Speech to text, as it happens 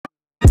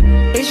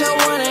Bitch, I'm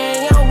one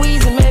and young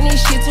Weezy, man, this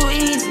shit too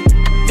easy.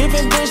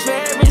 Different bitch for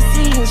every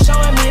season,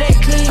 showing me that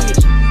cleavage.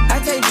 I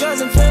take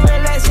drugs and feel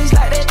relaxed, it's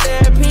like that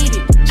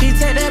therapeutic. She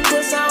take that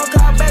pussy on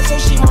call back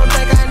so she won't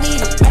think I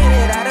need it. Made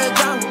it out of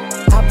jungle,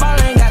 I ball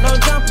ain't got no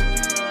jumper.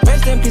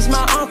 Rest in peace,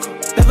 my uncle.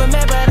 Never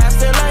met, but I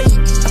still love you.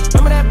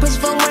 Remember that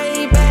pussy from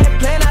way back,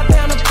 playing out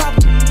there on the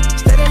pop.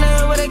 Stayed in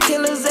there with a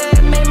killer's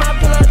at, made my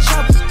pillow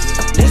chopper.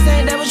 This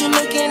ain't that what you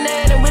looking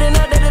at, and we didn't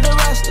update the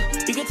roster.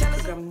 You can tell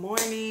us. Good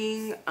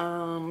morning.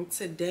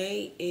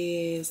 Today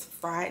is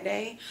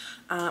Friday.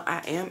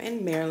 I am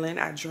in Maryland.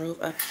 I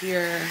drove up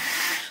here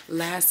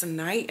last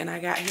night and I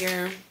got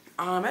here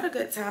at a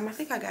good time. I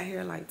think I got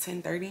here like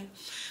 10:30.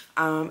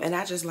 And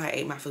I just like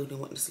ate my food and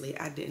went to sleep.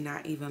 I did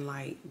not even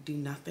like do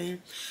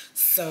nothing.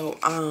 So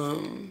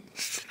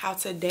how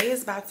today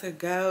is about to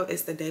go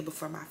is the day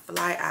before my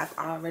flight. I've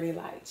already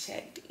like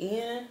checked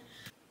in.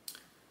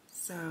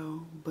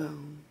 So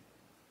boom.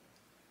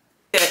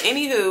 Yeah,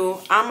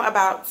 anywho, I'm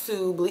about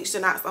to bleach the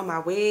knots on my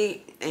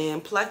wig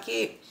and pluck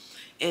it.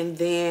 And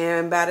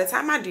then by the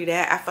time I do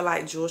that, I feel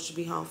like Jules should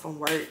be home from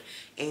work.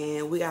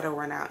 And we got to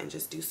run out and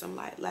just do some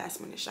like last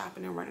minute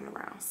shopping and running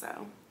around.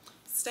 So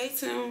stay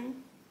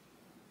tuned.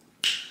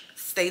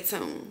 Stay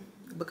tuned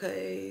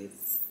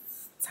because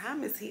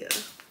time is here.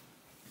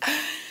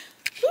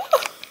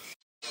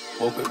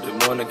 Woke up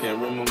this morning, can't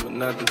remember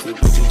nothing. Two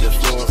bitches just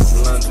flew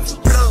from London.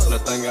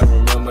 Nothing I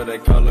remember, they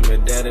calling me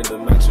daddy. The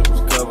mansion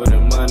was covered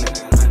in money.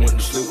 Went to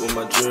sleep with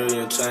my jewelry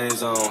and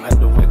chains on. Had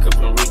to wake up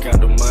and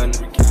recount the money.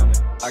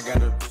 I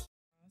got a...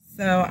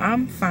 So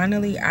I'm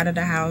finally out of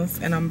the house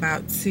and I'm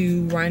about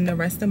to run the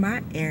rest of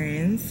my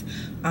errands.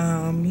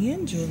 Me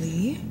and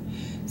Julie.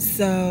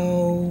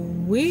 So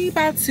we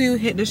about to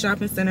hit the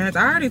shopping centers.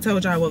 I already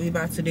told y'all what we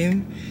about to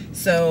do.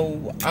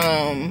 So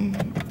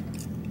I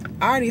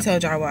already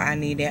told y'all what I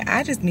needed.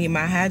 I just need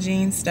my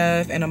hygiene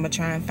stuff and I'm gonna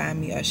try and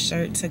find me a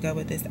shirt to go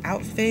with this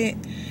outfit.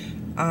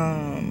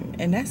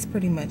 And that's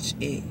pretty much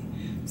it.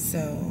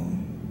 So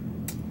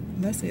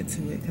let's get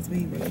to it because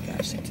we really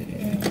got shit to do.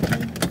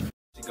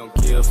 She gon'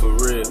 kill for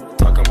real.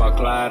 Talking about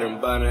Clyde and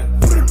Bunny.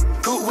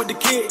 Cool with the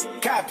kid,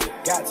 copy,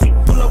 got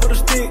to. Pull up with a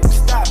stick,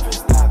 stop it,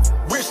 stop it.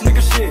 Rich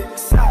nigga shit,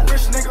 solid.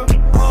 Rich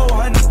nigga, oh,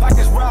 100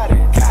 pockets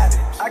riding, got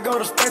it. I go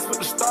to space with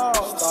the stars.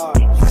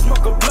 I smoke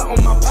a blunt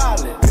on my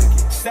pilot.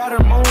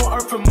 Saturn, Moon,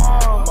 Earth, and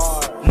Mars.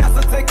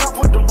 NASA take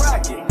off with the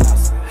rocket.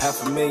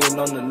 $500,000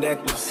 on the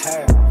necklace.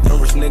 No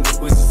rich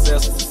niggas, we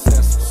successful.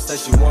 Say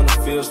she wanna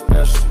feel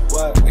special.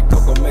 What? The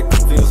cocoa make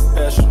her feel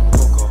special.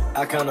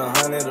 I count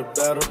 100 or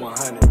better.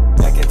 100.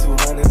 Back in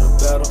 200 or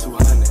better.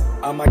 200.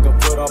 I might go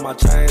put all my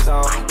chains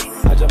on.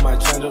 I just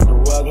might change up the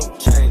weather.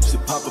 Change. She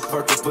pop a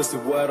perky, pussy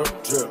wetter.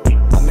 Drip.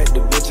 I make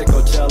the bitch at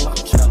Coachella.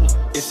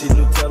 If she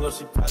knew, tell her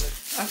she probably.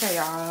 Okay,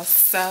 y'all.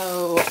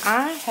 So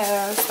I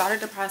have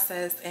started the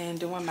process and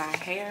doing my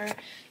hair.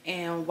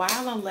 And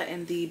while I'm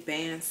letting the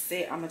band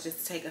sit, I'm gonna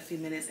just take a few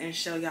minutes and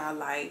show y'all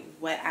like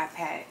what I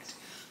packed.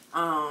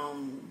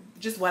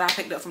 Just what I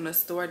picked up from the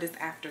store this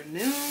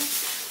afternoon.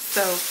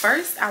 So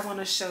first I want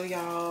to show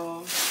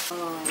y'all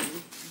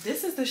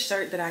this is the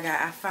shirt that I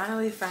got. I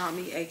finally found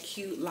me a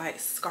cute like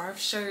scarf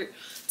shirt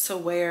to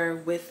wear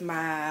with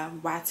my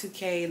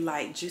Y2K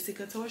like Juicy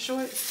Couture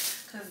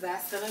shorts because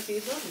that's gonna be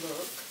the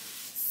look.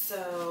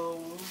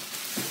 So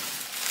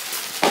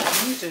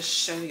let me just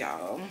show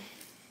y'all.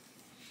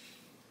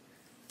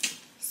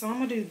 So I'm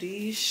gonna do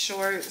these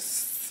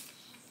shorts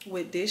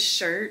with this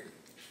shirt.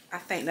 I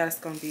think that's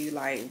gonna be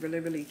like really,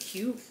 really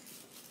cute.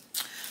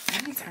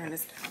 Let me turn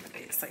this down a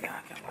bit so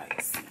y'all can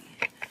like see.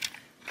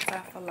 So I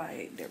feel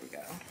like, there we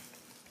go.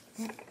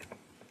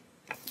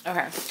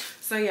 Okay,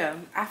 so yeah,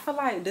 I feel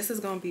like this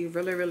is gonna be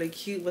really, really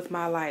cute with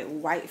my like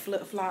white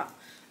flip-flop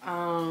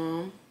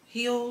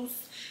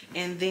heels.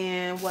 And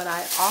then what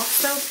I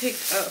also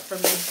picked up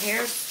from the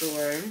hair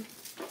store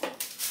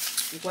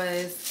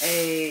was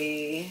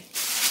a,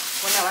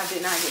 well no, I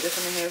did not get this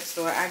from the hair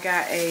store. I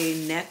got a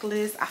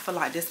necklace. I feel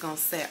like this gonna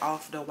set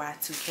off the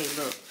Y2K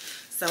look.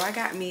 So I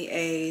got me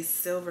a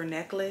silver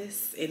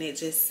necklace and it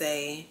just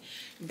say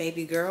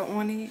baby girl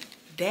on it.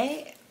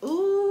 That,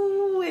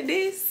 ooh, and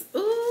this,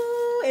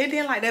 ooh, and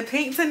then like the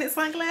pink tinted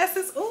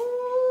sunglasses,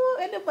 ooh,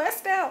 and the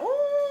bust out, ooh,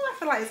 I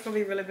feel like it's gonna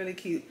be really, really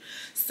cute.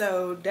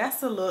 So that's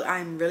the look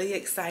I'm really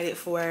excited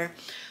for.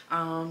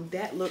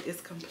 That look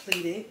is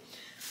completed.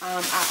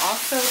 I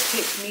also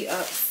picked me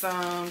up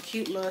some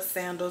cute little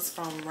sandals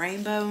from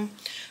Rainbow,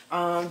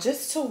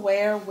 just to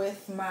wear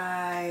with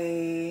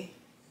my,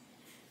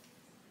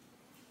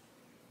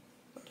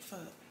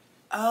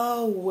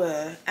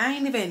 oh, I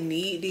ain't even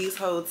need these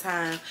whole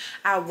time.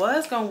 I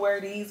was gonna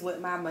wear these with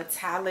my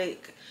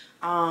metallic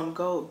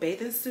gold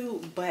bathing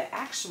suit, but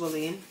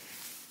actually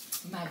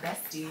my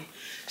bestie,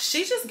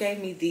 she just gave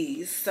me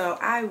these. So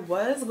I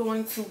was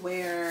going to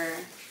wear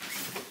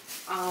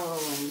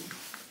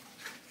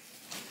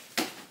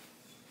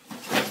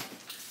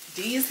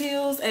these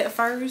heels at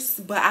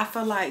first, but I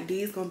feel like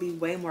these gonna be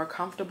way more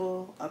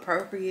comfortable,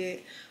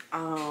 appropriate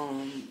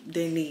than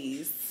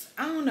these.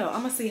 I don't know.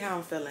 I'm gonna see how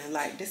I'm feeling.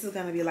 Like, this is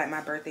gonna be like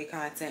my birthday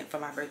content for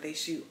my birthday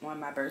shoot on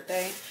my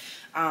birthday.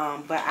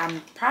 But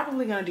I'm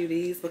probably gonna do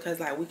these because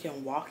like we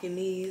can walk in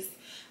these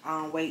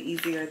way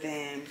easier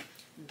than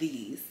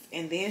these.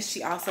 And then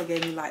she also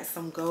gave me like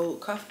some gold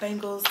cuff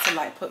bangles to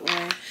like put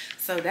on,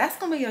 so that's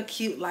gonna be a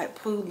cute like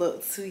poo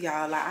look too,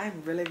 y'all. Like,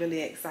 I'm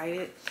really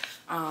excited.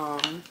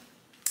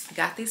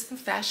 Got these from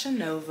Fashion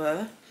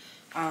Nova.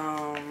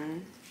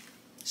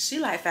 She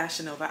like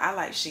Fashion Nova, I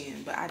like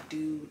Shein, but I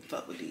do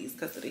fuck with these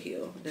because of the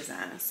heel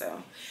design.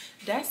 So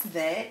that's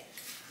that.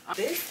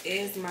 This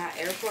is my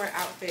airport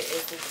outfit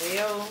as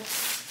well.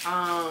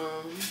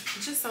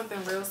 Just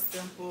something real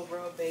simple,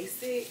 real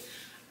basic.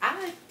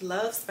 I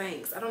love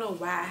Spanx. I don't know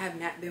why I have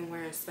not been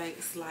wearing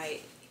Spanx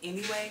like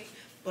anyway,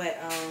 but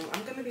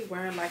I'm gonna be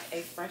wearing like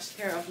a fresh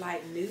pair of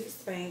like nude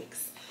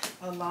Spanx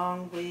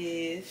along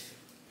with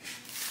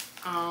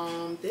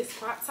this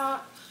crop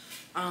top.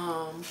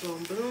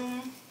 Boom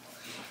boom.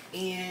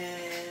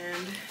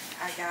 And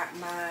I got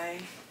my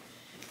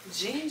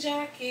jean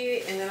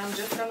jacket, and then I'm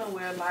just gonna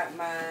wear like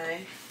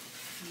my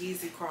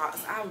Yeezy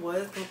Crocs. I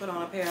was gonna put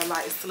on a pair of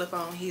like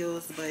slip-on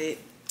heels, but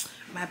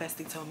my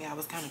bestie told me I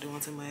was kind of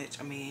doing too much.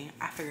 I mean,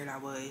 I figured I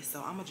was,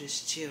 so I'm gonna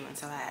just chill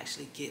until I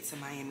actually get to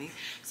Miami.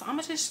 So I'm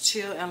gonna just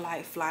chill and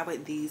like fly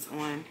with these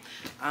on.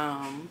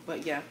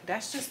 But yeah,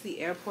 that's just the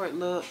airport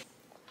look.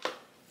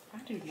 I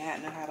do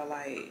not know how to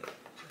like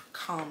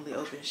calmly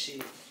open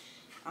shit.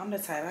 I'm the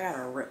type, I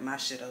gotta rip my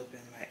shit open.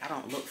 Like, I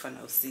don't look for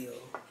no seal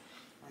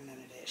or none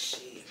of that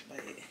shit, but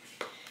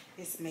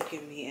it's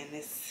making me in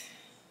this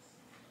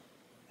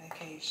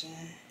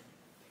occasion.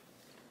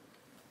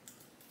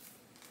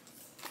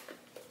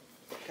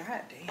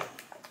 God damn.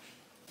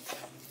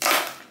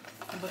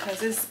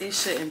 Because it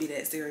shouldn't be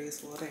that serious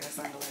for a pair of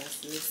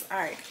sunglasses.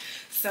 Alright,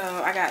 so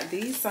I got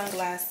these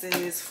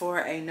sunglasses for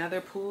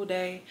another pool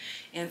day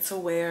and to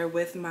wear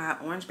with my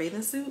orange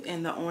bathing suit,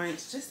 and the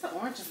orange, just the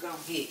orange is gonna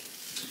hit.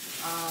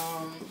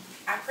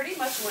 I pretty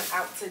much went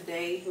out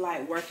today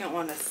like working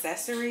on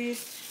accessories,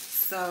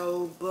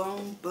 so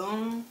boom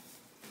boom.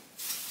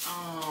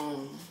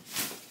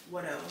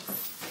 What else?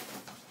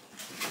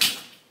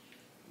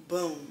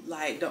 Boom,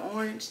 like the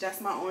orange,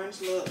 that's my orange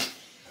look.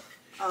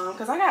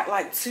 Because I got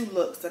like 2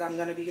 looks that I'm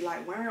gonna be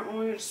like wearing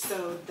orange,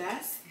 so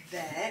that's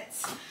that.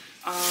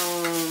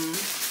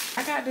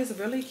 I got this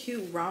really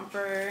cute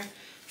romper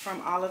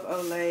from Olive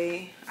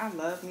Olay. I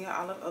love me an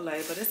Olive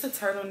Olay, but it's a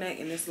turtleneck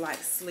and it's like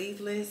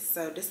sleeveless.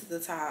 So this is the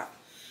top.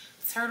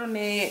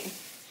 Turtleneck,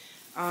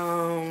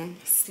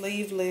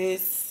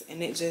 sleeveless,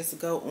 and it just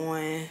go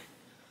on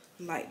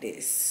like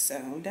this.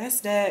 So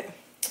that's that.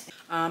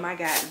 I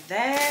got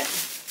that.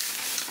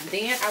 And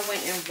then I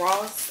went in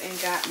Ross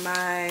and got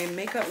my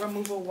makeup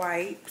removal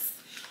wipes.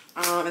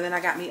 And then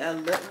I got me a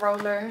lip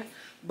roller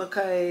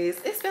because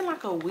it's been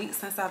like a week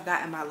since I've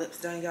gotten my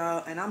lips done,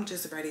 y'all. And I'm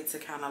just ready to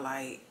kind of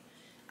like,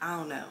 I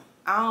don't know.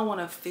 I don't want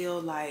to feel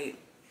like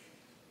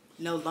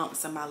no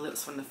lumps on my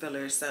lips from the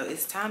fillers. So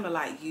it's time to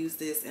like use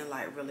this and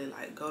like really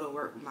like go to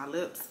work with my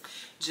lips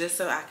just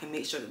so I can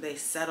make sure that they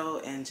settle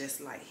and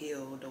just like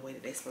heal the way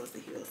that they're supposed to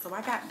heal. So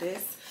I got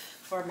this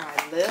for my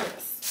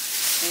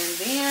lips. And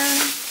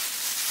then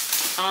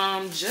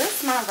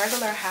just my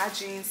regular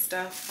hygiene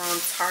stuff from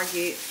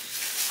Target.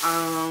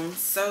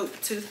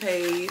 Soap,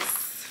 toothpaste.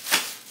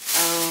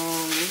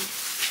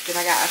 Then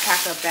I got a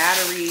pack of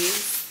batteries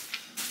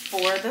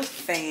for the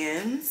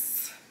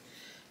fans,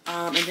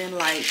 and then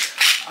like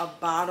a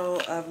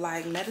bottle of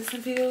like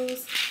medicine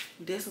pills.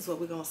 This is what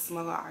we're gonna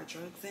smuggle our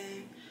drugs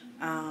in,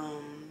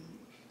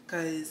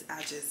 because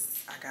I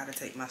gotta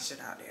take my shit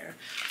out there.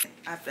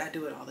 I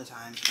do it all the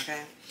time,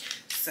 okay?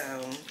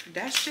 So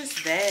that's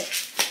just that.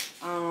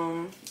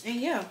 And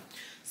yeah,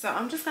 so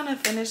I'm just gonna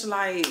finish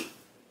like,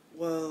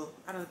 well,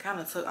 I done kind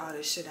of took all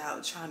this shit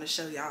out trying to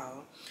show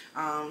y'all.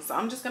 So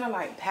I'm just gonna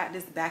like pack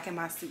this back in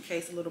my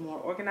suitcase a little more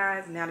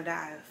organized now that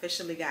I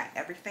officially got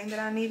everything that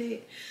I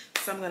needed.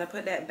 So I'm gonna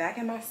put that back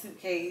in my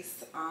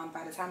suitcase.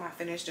 By the time I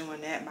finish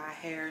doing that, my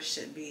hair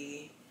should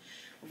be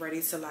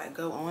ready to like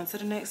go on to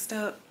the next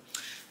step.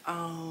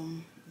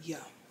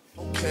 Yeah.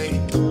 Okay,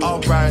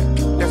 alright,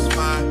 that's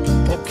fine.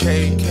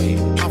 Okay,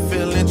 I'm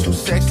feeling too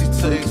sexy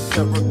to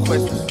accept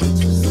requests,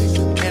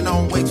 and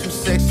I'm way too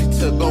sexy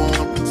to go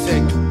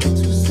unprotected.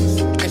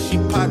 And she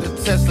popped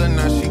the Tesla,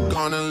 now she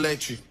gone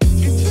electric.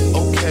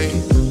 Okay,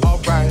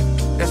 alright,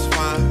 that's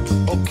fine.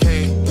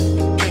 Okay,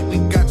 think we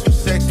got too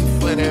sexy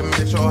for that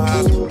Metro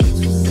house.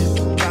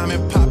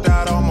 Diamond popped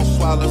out, almost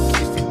swallowed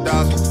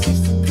 60,000.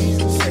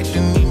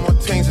 Section need more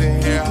things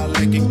in here, I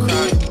like it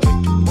crowded.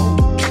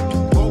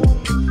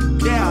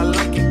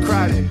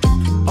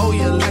 Oh,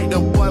 you like the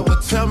boy,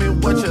 well tell me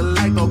what you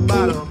like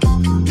about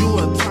him. You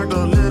a turned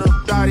a little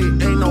thotty,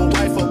 ain't no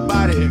wife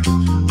about it.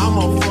 I'm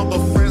a fuck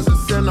of friends and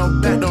send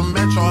them back to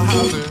Metro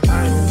housing.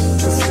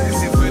 Too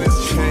sexy for this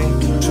chain,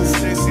 too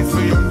sexy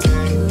for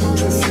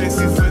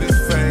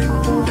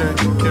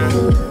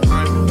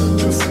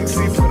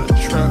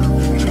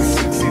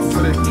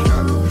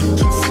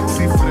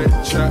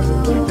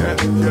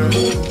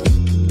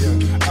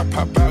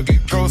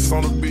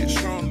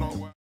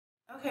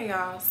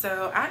y'all,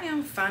 so I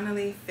am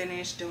finally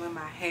finished doing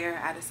my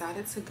hair. I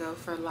decided to go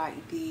for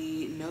like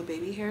the no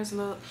baby hairs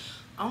look,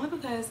 only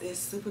because it's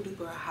super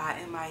duper hot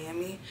in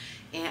Miami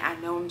and I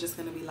know I'm just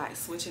gonna be like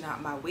switching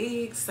out my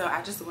wigs. So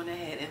I just went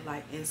ahead and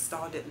like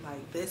installed it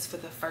like this for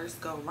the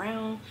first go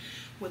round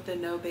with the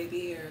no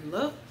baby hair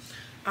look.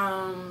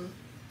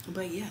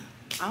 But yeah,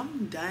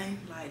 I'm done.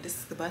 Like, this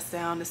is the bust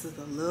down, this is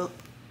the look.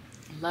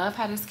 Love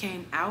how this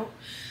came out.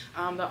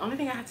 The only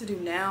thing I have to do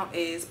now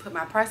is put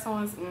my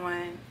press-ons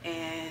on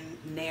and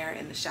nair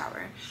in the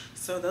shower.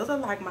 So those are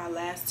like my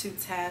last two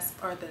tasks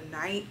for the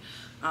night.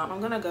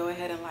 I'm gonna go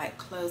ahead and like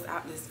close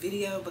out this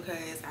video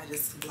because I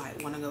just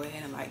like want to go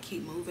ahead and like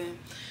keep moving.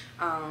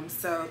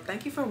 So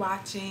thank you for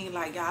watching.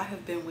 Like, y'all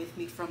have been with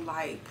me from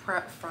like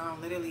prep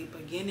from literally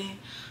beginning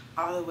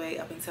all the way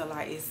up until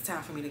like it's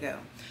time for me to go.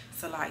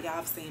 So like, y'all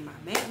have seen my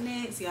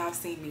maintenance, y'all have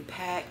seen me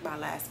pack, my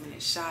last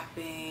minute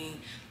shopping,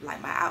 like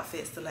my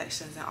outfit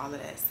selections and all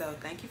of that. So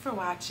thank you for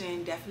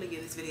watching. Definitely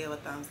give this video a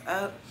thumbs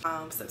up.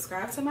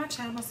 Subscribe to my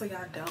channel so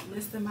y'all don't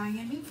miss the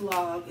Miami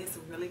vlog. It's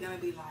really gonna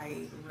be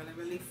like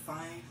really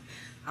fun.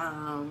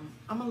 I'm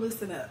gonna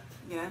loosen up,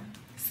 yeah.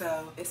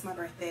 So it's my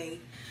birthday.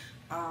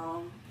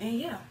 And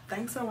yeah,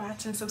 thanks for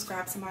watching.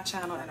 Subscribe to my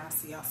channel and I'll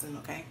see y'all soon,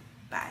 okay?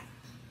 Bye.